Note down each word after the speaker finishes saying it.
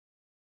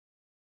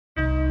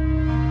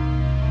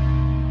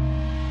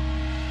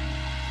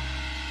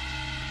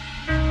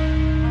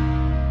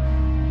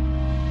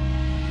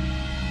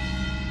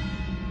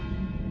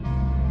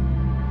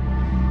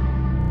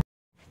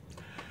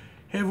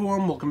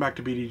everyone, welcome back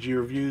to BDG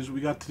Reviews. We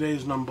got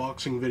today's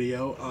unboxing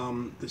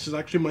video. This is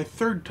actually my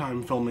third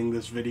time filming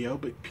this video,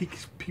 but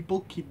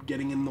people keep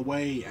getting in the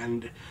way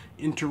and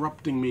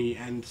interrupting me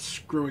and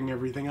screwing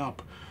everything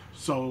up.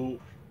 So,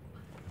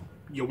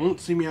 you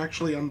won't see me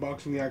actually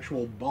unboxing the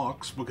actual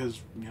box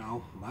because, you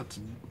know, that's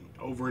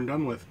over and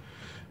done with.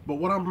 But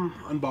what I'm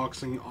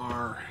unboxing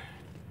are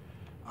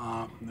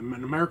an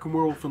American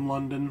Werewolf in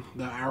London,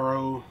 the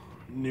Arrow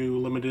new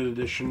limited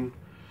edition,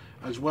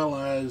 as well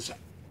as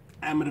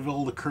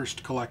Amityville, the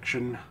Cursed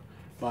Collection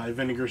by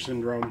Vinegar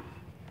Syndrome.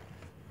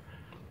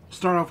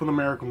 Start off with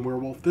American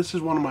Werewolf. This is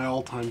one of my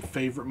all-time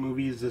favorite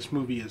movies. This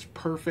movie is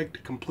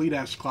perfect, complete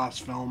S-class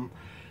film.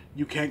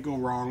 You can't go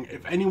wrong.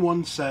 If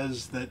anyone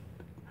says that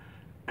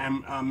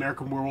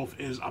American Werewolf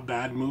is a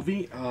bad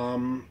movie,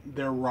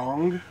 they're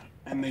wrong,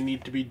 and they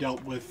need to be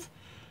dealt with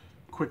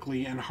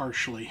quickly and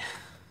harshly.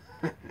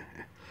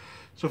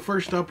 So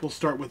first up, we'll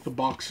start with the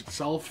box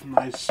itself.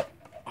 Nice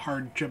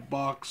hard chip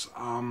box.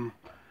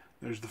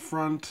 There's the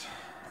front,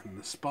 and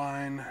the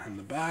spine, and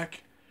the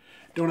back.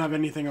 Don't have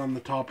anything on the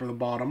top or the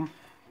bottom,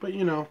 but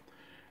you know.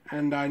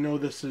 And I know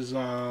this is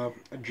a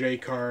J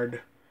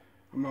card.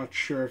 I'm not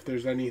sure if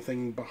there's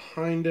anything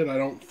behind it. I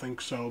don't think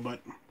so,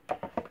 but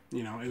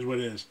you know, is what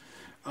it is.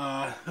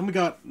 Then we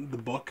got the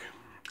book.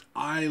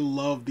 I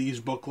love these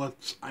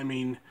booklets. I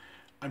mean,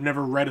 I've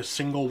never read a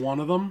single one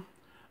of them,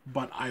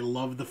 but I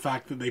love the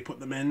fact that they put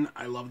them in.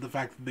 I love the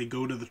fact that they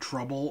go to the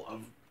trouble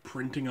of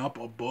printing up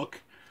a book,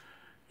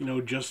 you know,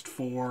 just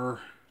for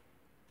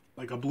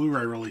like a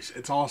Blu-ray release.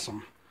 It's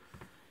awesome.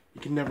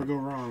 You can never go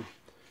wrong.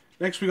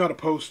 Next we got a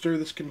poster.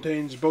 This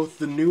contains both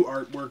the new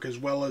artwork as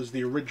well as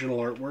the original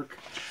artwork.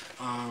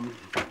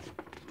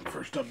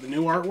 First up, the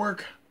new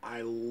artwork.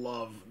 I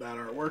love that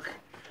artwork.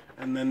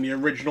 And then the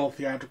original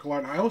theatrical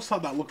art. I always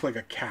thought that looked like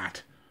a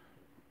cat.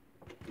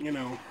 You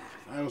know,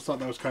 I always thought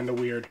that was kind of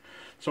weird.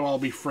 So I'll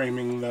be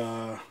framing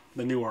the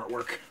new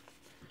artwork.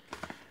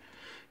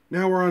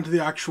 Now we're on to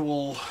the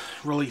actual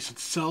release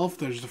itself.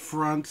 There's the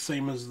front,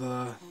 same as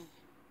the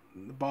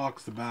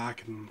box, the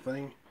back, and the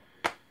thing.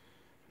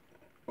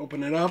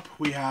 Open it up.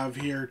 We have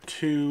here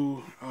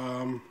two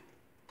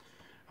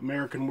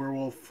American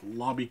Werewolf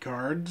lobby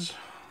cards.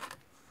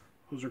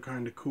 Those are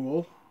kind of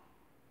cool.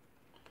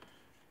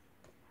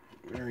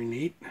 Very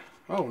neat.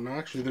 Oh, no,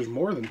 actually, there's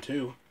more than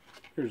two.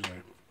 There's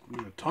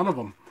a ton of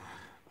them.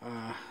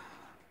 There's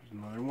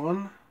another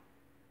one.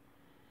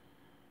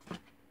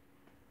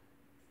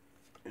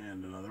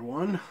 And another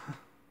one.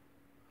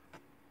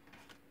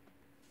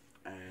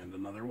 And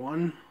another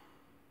one.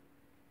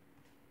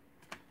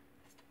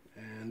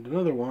 And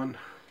another one.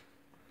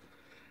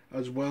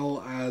 As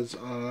well as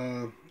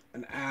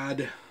an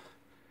ad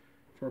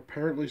for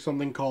apparently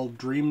something called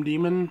Dream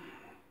Demon.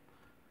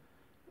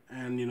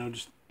 And, you know,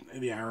 just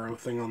the arrow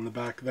thing on the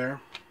back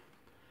there.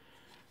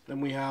 Then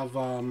we have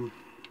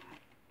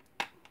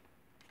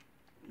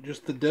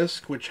just the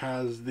disc, which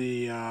has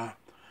the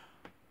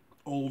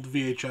old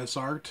VHS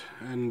art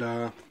and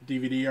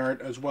DVD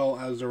art, as well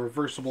as a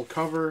reversible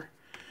cover,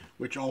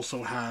 which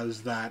also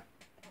has that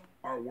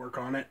artwork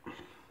on it.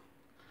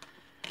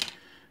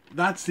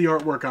 That's the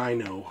artwork I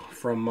know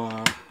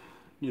from,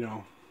 you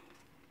know,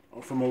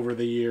 from over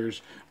the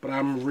years. But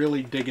I'm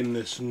really digging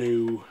this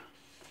new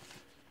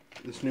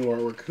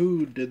artwork.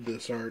 Who did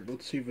this art?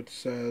 Let's see if it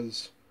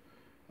says.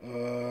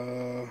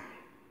 I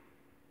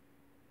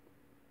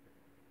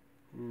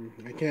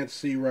can't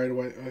see right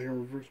away.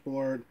 Reversible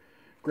art.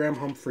 Graham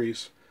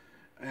Humphreys,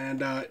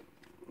 and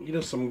he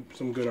does some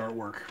good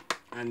artwork.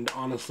 And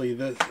honestly,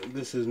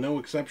 this is no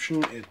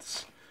exception.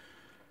 It's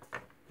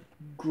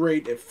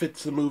great. It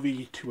fits the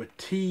movie to a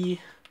T.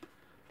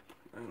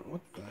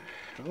 What the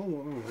hell?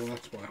 Oh,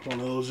 that's why one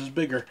of those is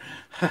bigger.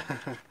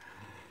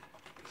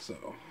 So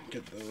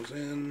get those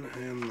in,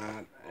 and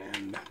that,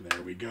 and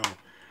there we go.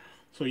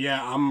 So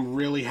yeah, I'm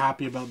really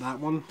happy about that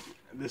one.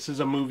 This is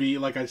a movie,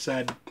 like I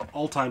said,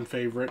 all-time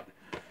favorite.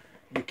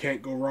 You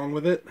can't go wrong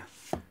with it.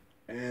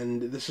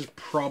 And this is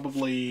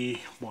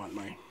probably, what,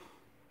 my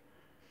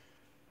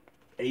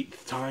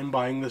 8th time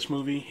buying this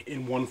movie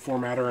in one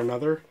format or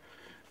another.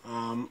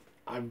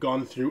 I've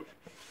gone through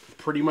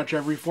pretty much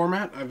every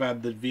format. I've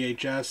had the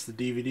VHS, the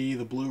DVD,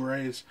 the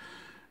Blu-rays.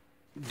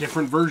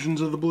 Different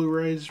versions of the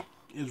Blu-rays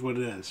is what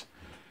it is.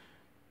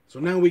 So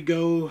now we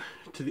go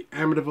to the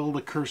Amityville,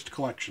 the Cursed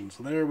Collection.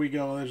 So there we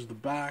go. There's the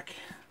back.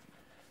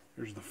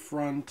 There's the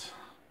front.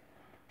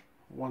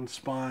 One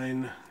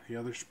spine. The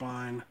other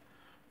spine.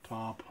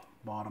 Top.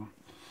 Bottom.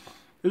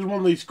 This is one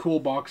of these cool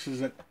boxes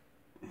that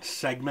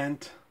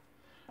segment,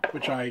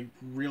 which I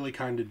really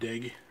kind of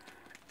dig.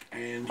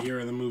 And here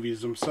are the movies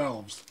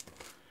themselves.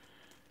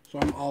 So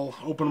I'll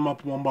open them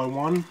up one by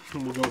one,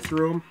 and we'll go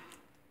through them.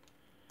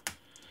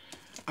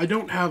 I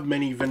don't have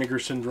many Vinegar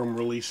Syndrome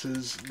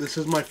releases. This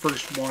is my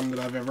first one that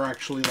I've ever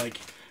actually like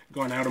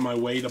gone out of my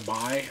way to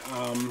buy.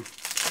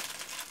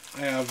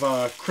 I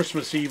have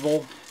Christmas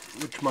Evil,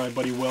 which my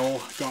buddy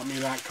Will got me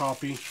that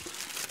copy,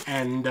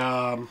 and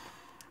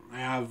I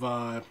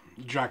have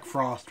Jack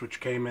Frost, which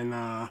came in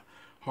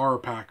horror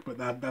pack, but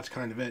that's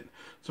kind of it.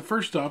 So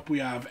first up, we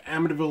have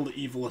Amityville: The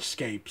Evil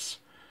Escapes.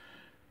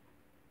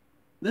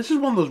 This is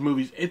one of those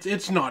movies,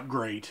 it's not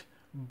great,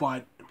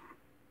 but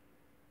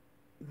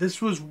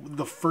this was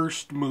the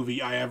first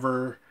movie I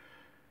ever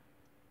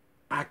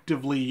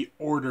actively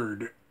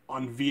ordered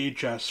on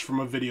VHS from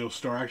a video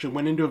store. I actually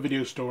went into a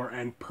video store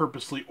and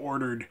purposely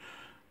ordered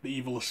The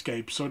Evil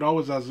Escapes, so it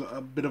always has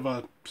a bit of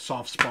a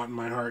soft spot in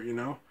my heart, you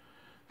know?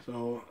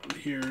 So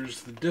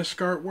here's the disc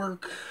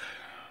artwork.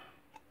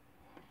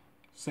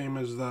 Same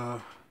as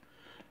the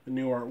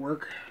new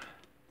artwork.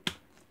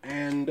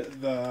 And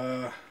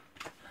the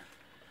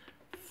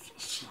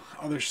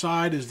other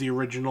side is the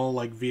original,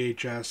 like,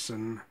 VHS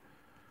and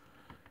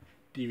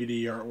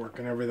DVD artwork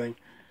and everything.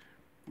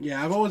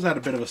 Yeah, I've always had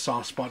a bit of a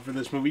soft spot for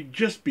this movie,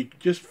 just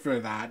for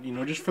that, you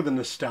know, just for the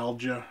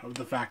nostalgia of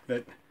the fact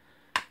that,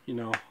 you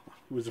know, it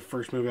was the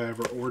first movie I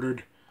ever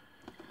ordered.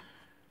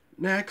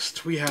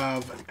 Next, we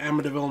have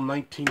Amityville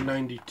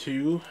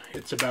 1992,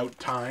 It's About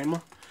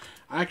Time.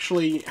 I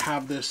actually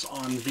have this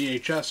on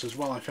VHS as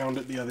well. I found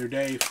it the other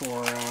day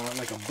for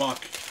like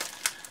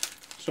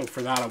 $1. So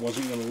for that, I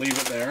wasn't going to leave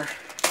it there.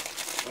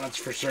 That's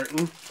for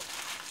certain.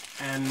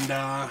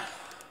 And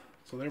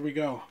so there we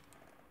go.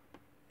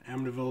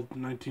 Amityville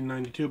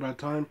 1992, About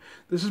Time.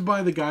 This is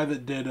by the guy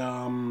that did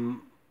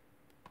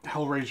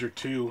Hellraiser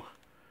 2.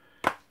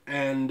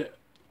 And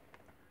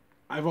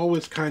I've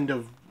always kind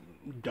of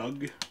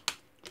dug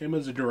him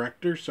as a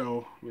director,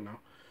 so, you know,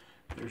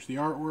 there's the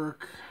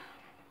artwork.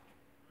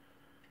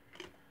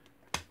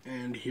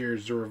 And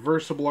here's the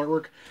reversible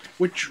artwork,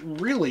 which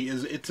really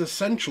is, it's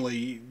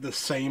essentially the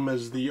same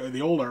as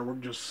the old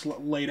artwork, just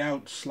laid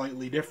out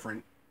slightly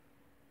different.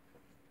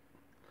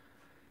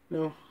 You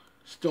know,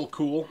 still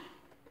cool.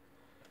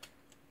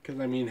 Because,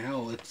 I mean,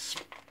 hell, it's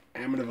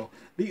Amityville.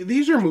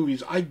 These are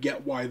movies, I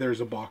get why there's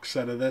a box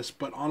set of this,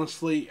 but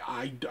honestly,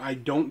 I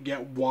don't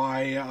get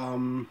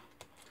why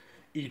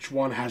each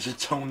one has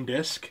its own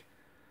disc.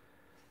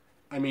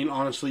 I mean,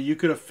 honestly, you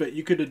could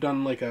have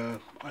done like a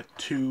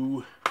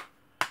two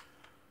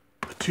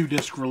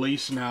disc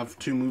release and have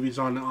 2 movies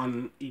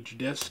on each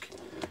disc.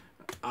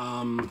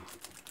 And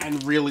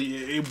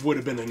really, it would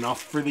have been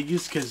enough for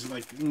these, because,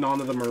 like, none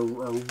of them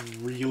are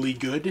really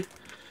good.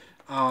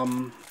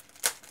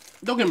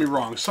 Don't get me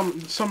wrong,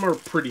 some are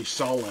pretty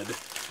solid,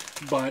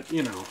 but,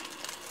 you know,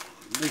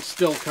 they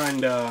still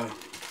kind of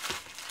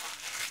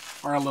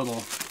are a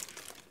little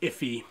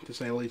iffy, to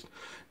say the least.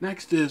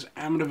 Next is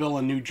Amityville: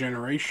 A New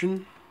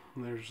Generation.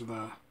 There's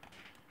the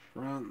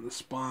front, the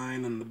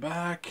spine, and the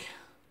back.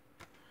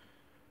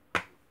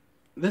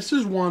 This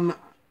is one,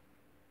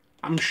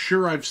 I'm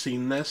sure I've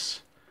seen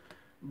this,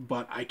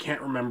 but I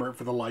can't remember it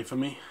for the life of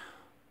me.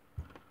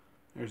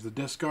 There's the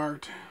disc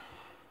art.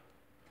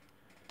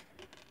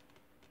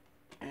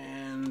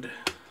 And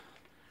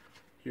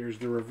here's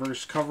the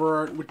reverse cover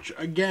art, which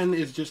again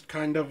is just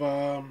kind of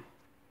the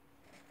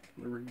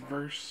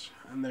reverse.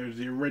 And there's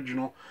the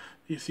original.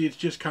 You see, it's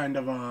just kind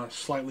of a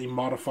slightly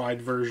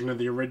modified version of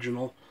the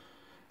original.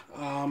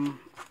 I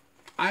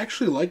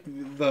actually like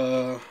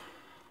the...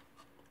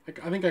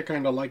 I think I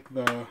kind of like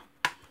the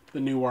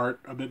new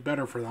art a bit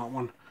better for that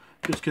one,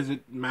 just because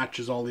it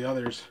matches all the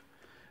others.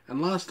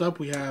 And last up,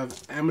 we have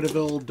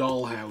Amityville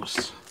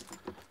Dollhouse.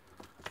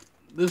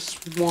 This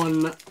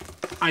one,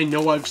 I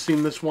know I've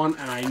seen this one,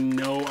 and I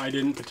know I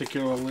didn't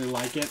particularly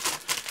like it,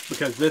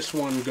 because this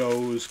one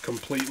goes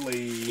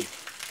completely,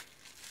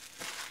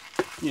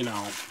 you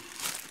know,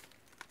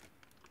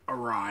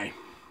 awry.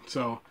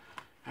 So,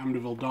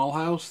 Amityville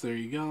Dollhouse, there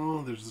you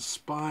go. There's the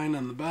spine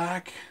on the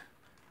back.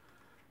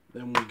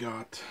 Then we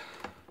got,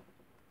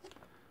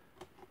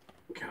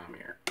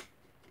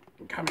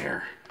 come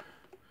here,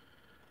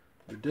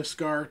 the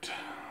disc art,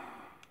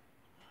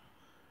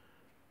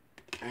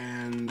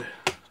 and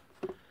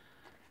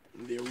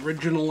the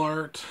original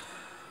art.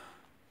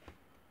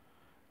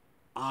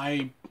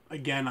 I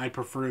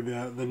prefer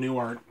the new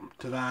art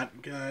to that.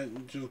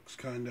 It just looks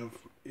kind of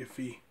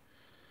iffy.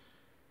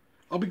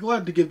 I'll be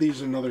glad to give these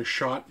another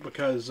shot,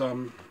 because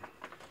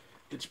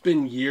it's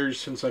been years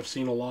since I've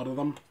seen a lot of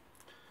them.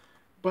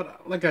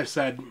 But like I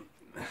said,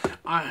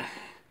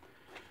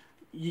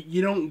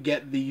 you don't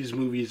get these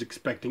movies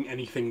expecting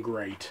anything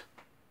great.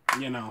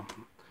 You know,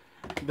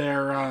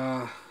 they're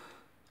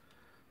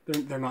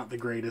not the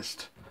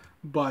greatest,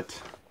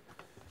 but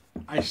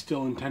I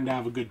still intend to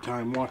have a good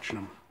time watching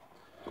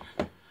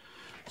them.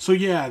 So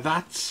yeah,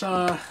 that's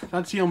the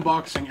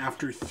unboxing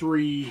after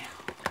 3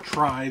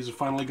 tries. I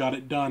finally got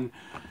it done.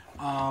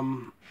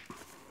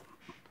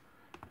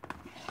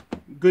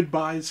 Good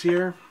buys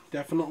here,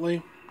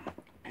 definitely.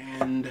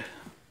 And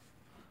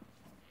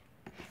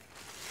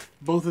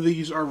both of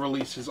these are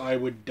releases I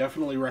would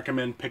definitely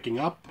recommend picking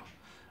up,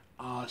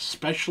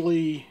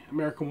 especially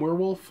American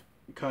Werewolf,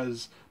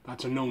 because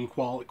that's a known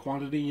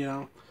quantity, you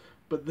know.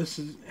 But this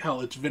is, hell,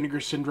 it's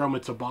Vinegar Syndrome,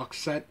 it's a box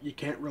set, you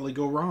can't really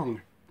go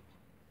wrong.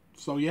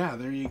 So yeah,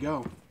 there you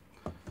go.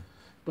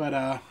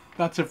 But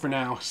that's it for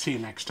now. See you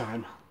next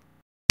time.